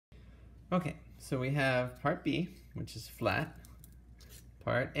Okay, so we have part B, which is flat,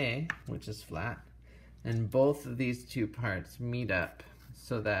 part A, which is flat, and both of these two parts meet up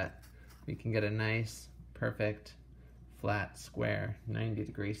so that we can get a nice, perfect, flat, square,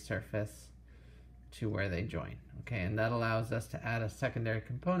 90-degree surface to where they join. Okay, and that allows us to add a secondary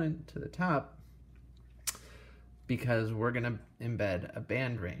component to the top because we're going to embed a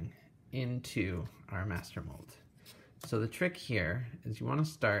band ring into our master mold. So the trick here is you want to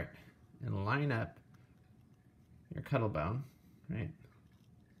start and line up your Cuttlebone, right,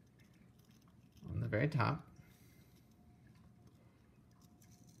 on the very top.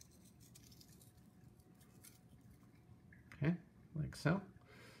 Okay, like so.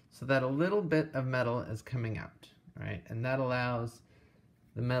 So that a little bit of metal is coming out, right? And that allows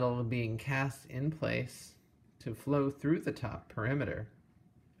the metal being cast in place to flow through the top perimeter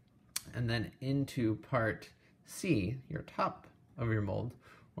and then into part C, your top of your mold,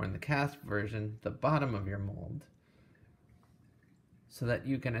 or in the cast version, the bottom of your mold, so that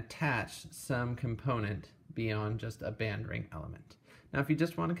you can attach some component beyond just a band ring element. Now, if you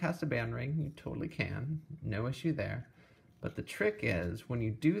just want to cast a band ring, you totally can, no issue there. But the trick is, when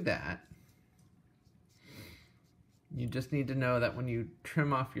you do that, you just need to know that when you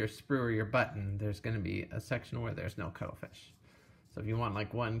trim off your sprue or your button, there's going to be a section where there's no cuttlefish. So if you want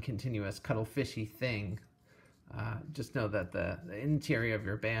like one continuous cuttlefishy thing, just know that the interior of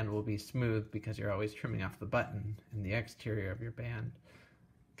your band will be smooth because you're always trimming off the button, and the exterior of your band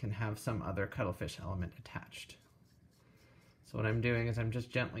can have some other cuttlefish element attached. So what I'm doing is I'm just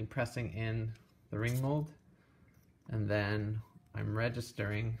gently pressing in the ring mold, and then I'm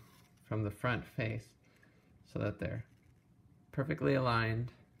registering from the front face so that they're perfectly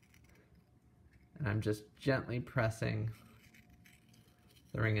aligned, and I'm just gently pressing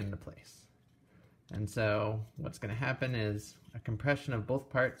the ring into place. And so what's going to happen is a compression of both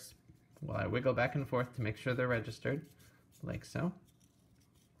parts while I wiggle back and forth to make sure they're registered, like so.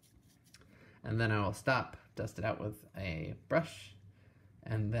 And then I will stop, dust it out with a brush,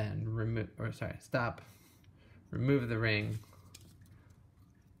 and then stop, remove the ring,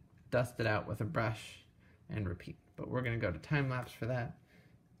 dust it out with a brush, and repeat. But we're going to go to time lapse for that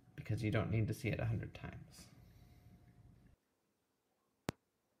because you don't need to see it 100 times.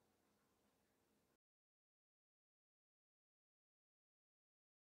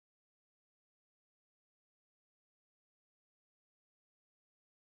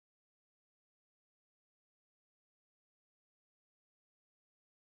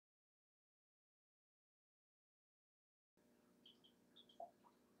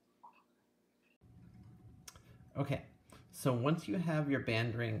 Okay, so once you have your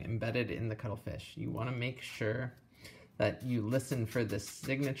band ring embedded in the cuttlefish, you want to make sure that you listen for this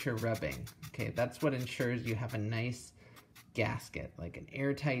signature rubbing. Okay, that's what ensures you have a nice gasket, like an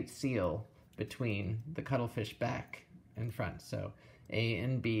airtight seal between the cuttlefish back and front. So A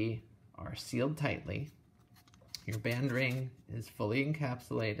and B are sealed tightly, your band ring is fully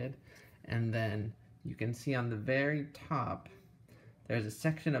encapsulated, and then you can see on the very top there's a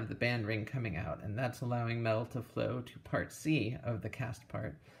section of the band ring coming out, and that's allowing metal to flow to part C of the cast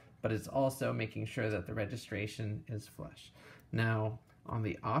part, but it's also making sure that the registration is flush. Now, on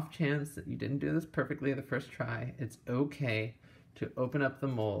the off chance that you didn't do this perfectly the first try, it's okay to open up the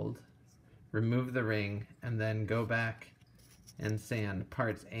mold, remove the ring, and then go back and sand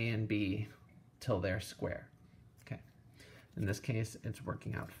parts A and B till they're square. Okay. In this case, it's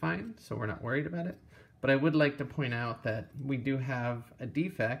working out fine, so we're not worried about it. But I would like to point out that we do have a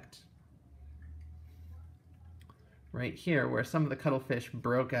defect right here where some of the cuttlefish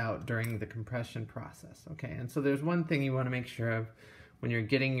broke out during the compression process. Okay, and so there's one thing you want to make sure of when you're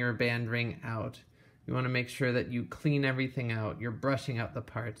getting your band ring out. You want to make sure that you clean everything out, you're brushing out the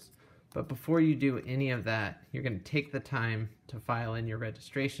parts. But before you do any of that, you're going to take the time to file in your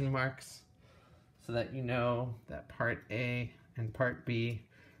registration marks so that you know that part A and part B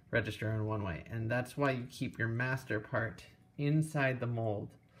register in one way. And that's why you keep your master part inside the mold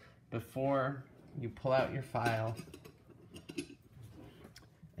before you pull out your file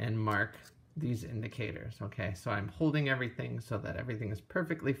and mark these indicators. Okay, so I'm holding everything so that everything is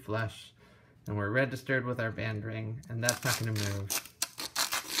perfectly flush and we're registered with our band ring, and that's not going to move.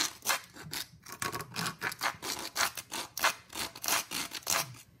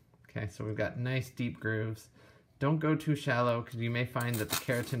 Okay, so we've got nice deep grooves. Don't go too shallow because you may find that the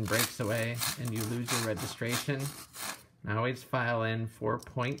keratin breaks away and you lose your registration. And I always file in 4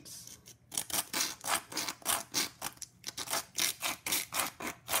 points.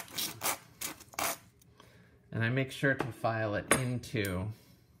 And I make sure to file it into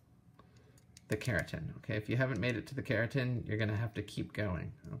the keratin. Okay, if you haven't made it to the keratin, you're gonna have to keep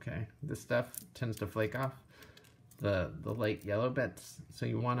going. Okay, this stuff tends to flake off the light yellow bits, so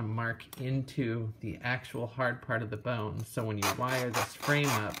you want to mark into the actual hard part of the bone, so when you wire this frame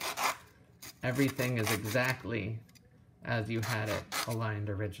up, everything is exactly as you had it aligned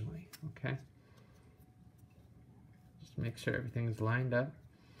originally. Okay, just make sure everything's lined up.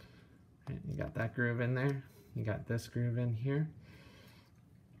 Right, you got that groove in there, you got this groove in here.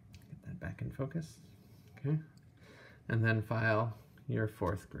 Get that back in focus. Okay, and then file your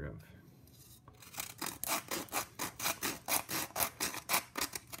fourth groove.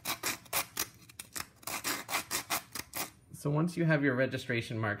 So once you have your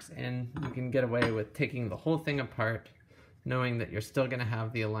registration marks in, you can get away with taking the whole thing apart, knowing that you're still going to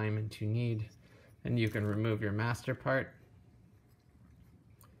have the alignment you need, and you can remove your master part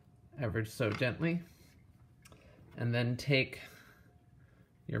ever so gently, and then take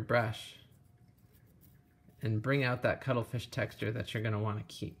your brush and bring out that cuttlefish texture that you're going to want to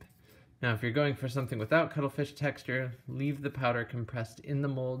keep. Now, if you're going for something without cuttlefish texture, leave the powder compressed in the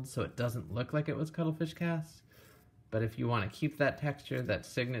mold so it doesn't look like it was cuttlefish cast. But if you want to keep that texture, that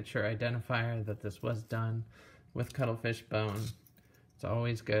signature identifier that this was done with cuttlefish bone, it's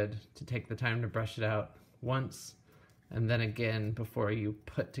always good to take the time to brush it out once and then again before you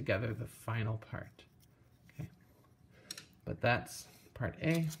put together the final part. Okay. But that's part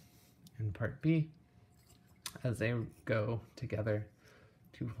A and part B as they go together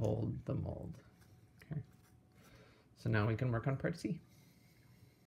to hold the mold. Okay. So now we can work on part C.